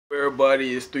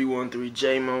everybody? It's 313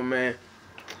 J-Mo, man.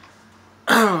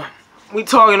 We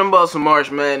talking about some March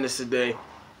Madness today.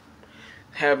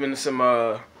 Having some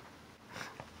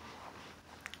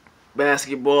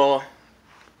basketball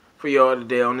for y'all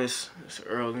today on this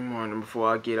early morning before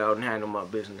I get out and handle my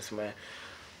business, man.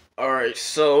 Alright,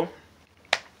 so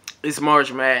it's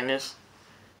March Madness.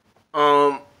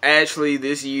 Actually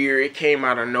this year it came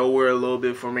out of nowhere a little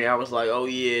bit for me. I was like, oh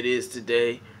yeah, it is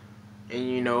today. And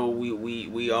you know,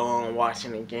 we all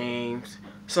watching the games.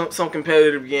 Some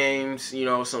competitive games, you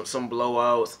know, some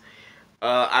blowouts.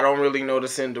 I don't really know the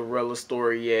Cinderella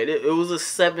story yet. It was a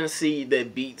 7 seed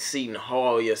that beat Seton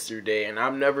Hall yesterday, and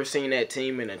I've never seen that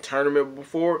team in a tournament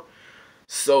before.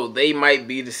 So they might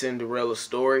be the Cinderella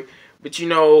story. But you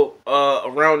know,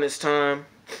 around this time,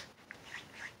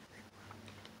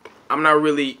 I'm not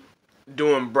really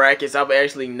doing brackets. I've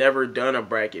actually never done a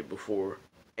bracket before.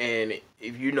 And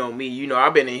if you know me, you know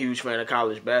I've been a huge fan of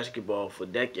college basketball for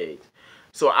decades.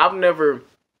 So I've never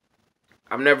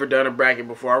done a bracket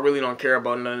before. I really don't care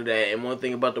about none of that. And one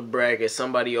thing about the bracket,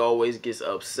 somebody always gets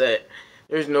upset.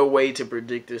 There's no way to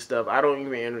predict this stuff. I don't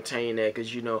even entertain that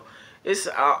because, you know, it's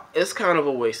kind of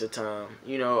a waste of time.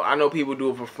 You know, I know people do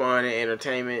it for fun and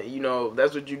entertainment. You know,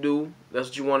 that's what you do. That's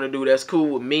what you want to do. That's cool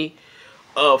with me.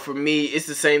 For me, it's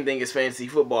the same thing as fantasy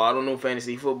football. I don't know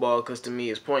fantasy football because to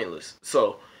me it's pointless.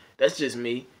 So that's just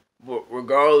me. But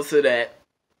regardless of that,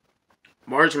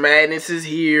 March Madness is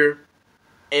here.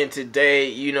 And today,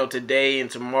 you know, today and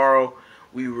tomorrow,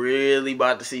 we really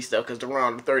about to see stuff because the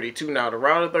round of 32 now. The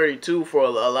round of 32 for a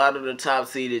lot of the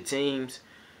top-seeded teams,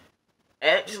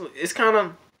 actually, it's kind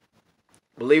of,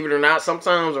 believe it or not,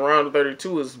 sometimes the round of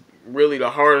 32 is really the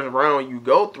hardest round you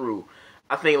go through.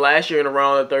 I think last year in the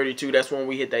round of 32, that's when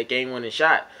we hit that game-winning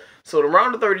shot. So the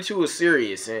round of 32 is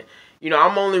serious. And, you know,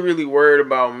 I'm only really worried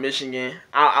about Michigan.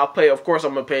 Of course,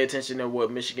 I'm going to pay attention to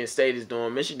what Michigan State is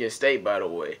doing. Michigan State, by the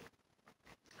way,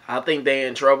 I think they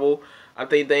in trouble. I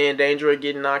think they in danger of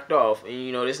getting knocked off. And,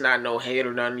 you know, it's not no hate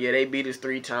or nothing. Yeah, they beat us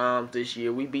 3 times this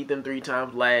year. We beat them 3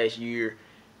 times last year.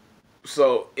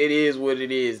 So, it is what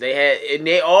it is.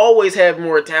 They always have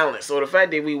more talent. So, the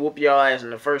fact that we whoop y'all ass in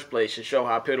the first place should show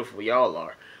how pitiful y'all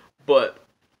are. But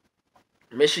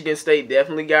Michigan State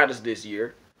definitely got us this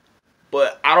year.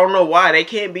 But I don't know why. They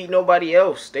can't beat nobody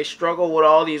else. They struggle with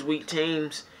all these weak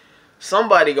teams.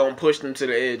 Somebody gonna push them to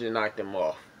the edge and knock them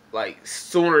off. Like,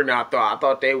 sooner than I thought. I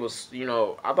thought they was, you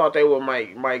know, I thought they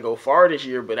might go far this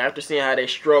year. But after seeing how they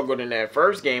struggled in that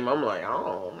first game, I'm like, I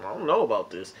don't know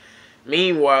about this.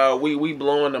 Meanwhile, we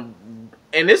blowing them.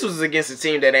 And this was against a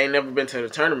team that ain't never been to the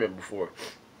tournament before.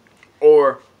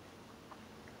 Or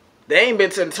they ain't been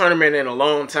to the tournament in a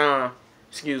long time.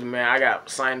 Excuse me, man. I got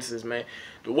sinuses, man.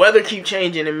 The weather keep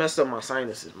changing and messed up my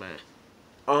sinuses,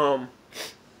 man.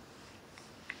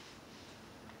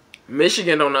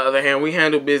 Michigan, on the other hand, we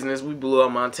handled business. We blew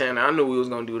up Montana. I knew we was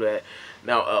going to do that.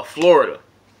 Now, Florida.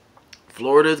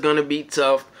 Florida's going to be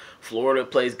tough. Florida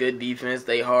plays good defense.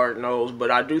 They hard-nosed. But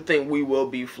I do think we will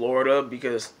beat Florida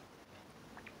because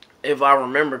if I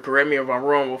remember, correct me if I'm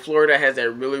wrong, but Florida has that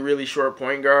really, really short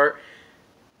point guard.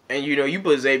 And, you know, you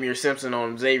put Xavier Simpson on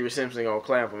him, Xavier Simpson going to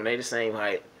clamp him. They the same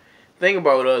height. Thing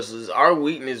about us is our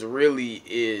weakness really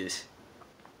is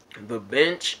the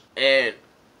bench. And,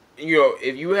 you know,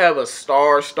 if you have a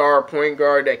star point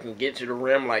guard that can get to the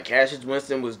rim like Cassius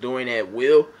Winston was doing at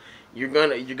will, you're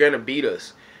gonna beat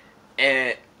us.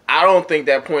 And I don't think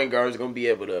that point guard is gonna be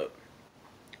able to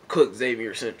cook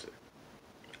Xavier Simpson.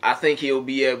 I think he'll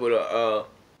be able to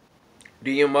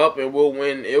D him up and we'll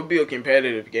win. It'll be a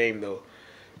competitive game though.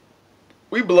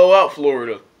 We blow out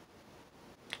Florida.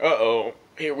 Uh-oh.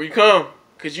 Here we come.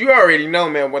 Because you already know,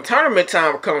 man, when tournament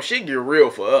time comes, shit get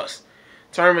real for us.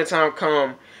 Tournament time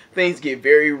come, things get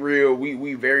very real.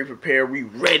 We very prepared. We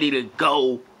ready to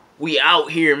go. We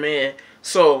out here, man.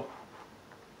 So,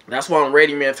 that's why I'm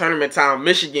ready, man. Tournament time.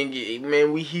 Michigan,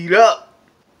 man, we heat up.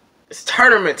 It's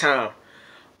tournament time.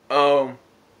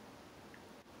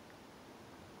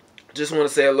 Just want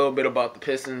to say a little bit about the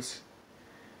Pistons.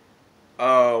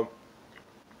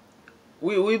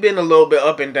 We've been a little bit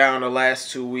up and down the last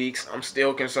 2 weeks. I'm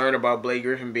still concerned about Blake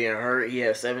Griffin being hurt. He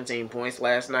had 17 points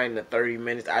last night in the 30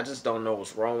 minutes. I just don't know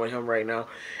what's wrong with him right now.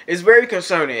 It's very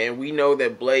concerning, and we know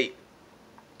that Blake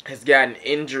has gotten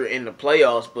injured in the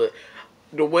playoffs, but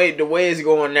the way it's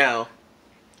going now,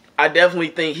 I definitely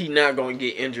think he's not going to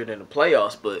get injured in the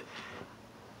playoffs, but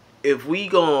if we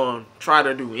going to try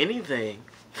to do anything,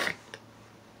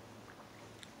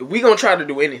 we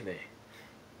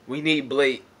need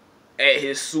Blake at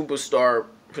his superstar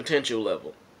potential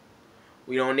level.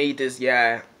 We don't need this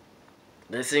guy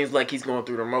that seems like he's going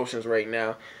through the motions right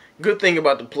now. Good thing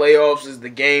about the playoffs is the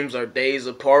games are days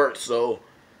apart, so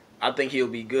I think he'll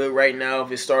be good right now.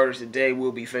 If it started today,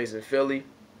 we'll be facing Philly.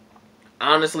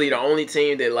 Honestly, the only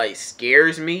team that like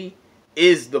scares me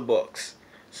is the Bucks.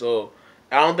 So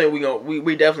I don't think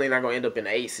we definitely not gonna end up in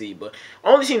the 8th seed. But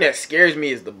only team that scares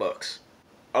me is the Bucks.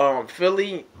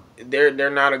 Philly, they're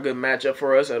not a good matchup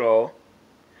for us at all.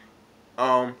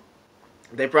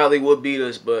 They probably would beat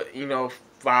us, but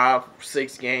 5,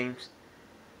 6 games.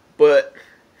 But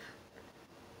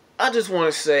I just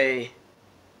want to say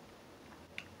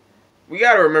we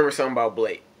got to remember something about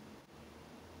Blake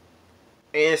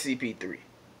and CP3.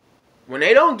 When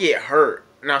they don't get hurt,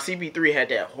 now CP3 had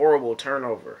that horrible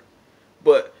turnover,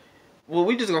 but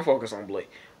we just gonna focus on Blake.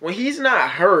 When he's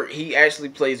not hurt, he actually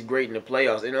plays great in the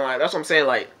playoffs, and like that's what I'm saying.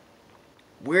 Like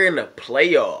we're in the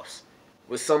playoffs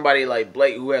with somebody like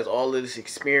Blake who has all of this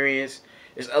experience.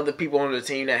 There's other people on the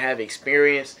team that have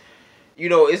experience.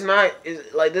 It's not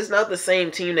the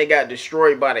same team that got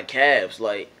destroyed by the Cavs.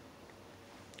 Like,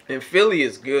 and Philly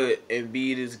is good, and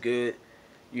Embiid is good.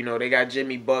 They got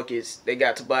Jimmy Buckets, they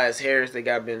got Tobias Harris, they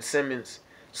got Ben Simmons.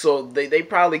 So they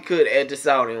probably could edge this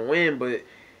out and win, but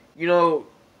you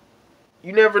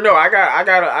never know. I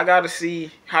gotta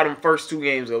see how them first 2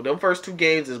 games go. Them first 2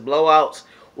 games is blowouts.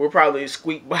 We'll probably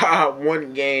squeak by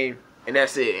 1 game, and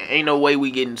that's it. Ain't no way we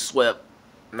getting swept.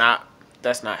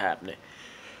 That's not happening.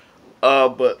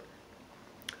 But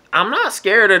I'm not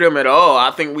scared of them at all.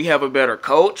 I think we have a better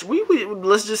coach.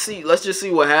 Let's just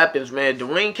see what happens, man.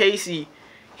 Dwayne Casey,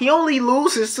 he only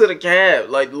loses to the Cavs.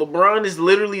 Like LeBron is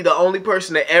literally the only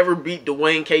person that ever beat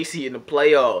Dwayne Casey in the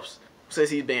playoffs since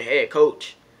he's been head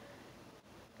coach.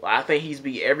 Well, I think he's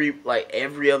beat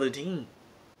every other team.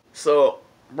 So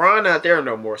Bron not there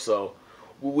no more. So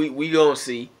we gonna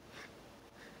see.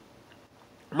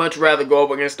 Much rather go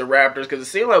up against the Raptors because it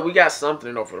seems like we got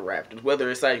something over the Raptors. Whether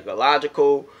it's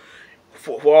psychological,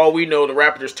 for all we know, the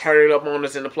Raptors turn it up on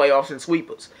us in the playoffs and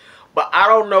sweep us. But I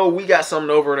don't know. We got something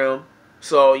over them.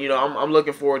 So, I'm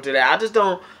looking forward to that. I just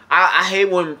don't. I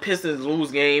hate when Pistons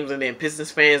lose games and then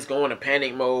Pistons fans go into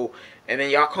panic mode. And then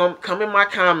y'all come in my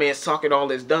comments talking all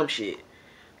this dumb shit.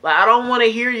 Like, I don't want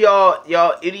to hear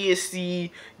y'all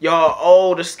idiocy,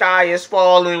 the sky is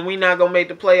falling, we not going to make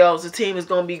the playoffs, the team is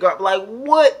going to be garbage. Like,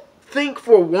 what? Think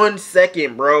for 1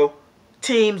 second, bro.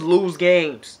 Teams lose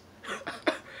games.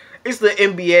 It's the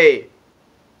NBA.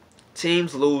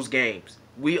 Teams lose games.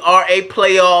 We are a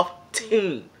playoff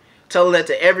team. Telling that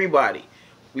to everybody.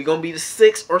 We going to be the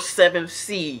 6th or 7th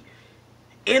seed.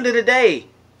 End of the day.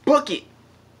 Book it.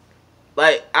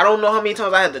 Like, I don't know how many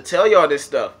times I had to tell y'all this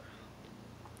stuff.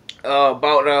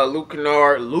 About Luke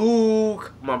Kennard.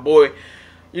 Luke, my boy.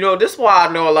 This is why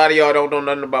I know a lot of y'all don't know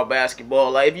nothing about basketball.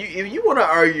 Like, if you want to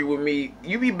argue with me,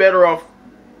 you be better off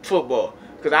football.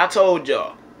 Because I told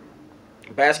y'all,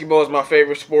 basketball is my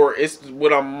favorite sport. It's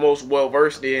what I'm most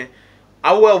well-versed in.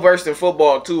 I'm well-versed in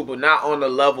football, too, but not on the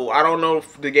level. I don't know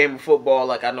the game of football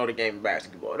like I know the game of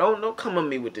basketball. Don't come at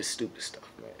me with this stupid stuff,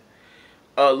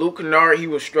 man. Luke Kennard, he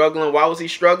was struggling. Why was he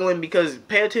struggling? Because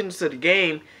pay attention to the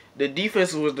game. The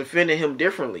defense was defending him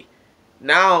differently.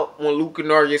 Now, when Luke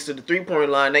Kennard gets to the 3-point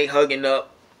line, they hugging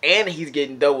up, and he's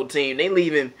getting double-teamed. They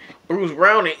leaving Bruce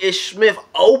Brown and Ish Smith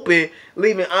open,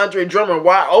 leaving Andre Drummond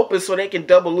wide open so they can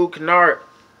double Luke Kennard.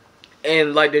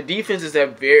 And, like, the defenses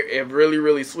have really,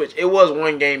 really switched. It was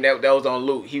one game that was on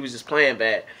Luke. He was just playing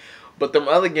bad. But them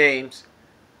other games,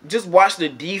 just watch the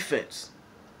defense.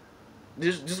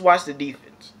 Just watch the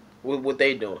defense. With what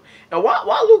they doing. And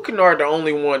why Luke Kennard the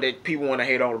only one that people want to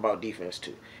hate on about defense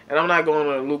too? And I'm not going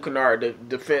on a Luke Kennard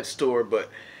defense tour,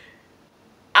 but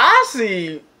I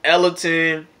see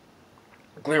Ellington,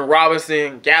 Glenn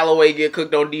Robinson, Galloway get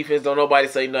cooked on defense, don't nobody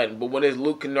say nothing. But when it's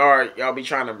Luke Kennard, y'all be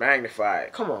trying to magnify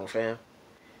it. Come on, fam.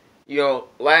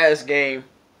 Last game,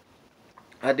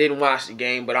 I didn't watch the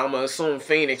game, but I'm going to assume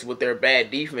Phoenix, with their bad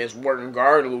defense, working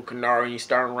guard Luke Kennard, and he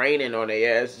starting raining on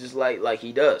their ass just like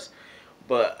he does.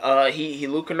 But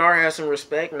Luke Kennard has some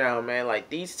respect now, man. Like,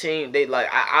 these teams,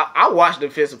 I watch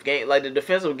defensive game. Like, the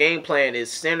defensive game plan is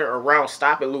centered around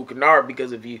stopping Luke Kennard,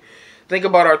 because if you think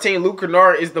about our team, Luke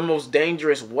Kennard is the most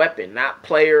dangerous weapon, not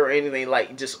player or anything,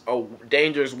 like just a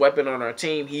dangerous weapon on our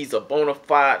team. He's a bona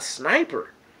fide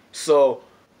sniper. So,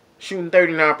 shooting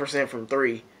 39% from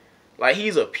 3. Like,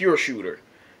 he's a pure shooter.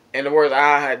 In the words of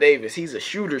Aha Davis, he's a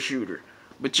shooter.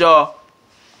 But y'all,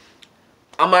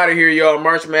 I'm out of here, y'all.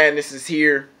 March Madness is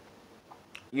here.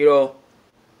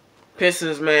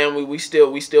 Pistons, man, we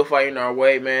still fighting our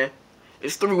way, man.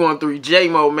 It's 313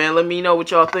 J-Mo, man. Let me know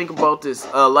what y'all think about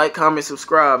this. Like, comment,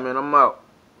 subscribe, man. I'm out.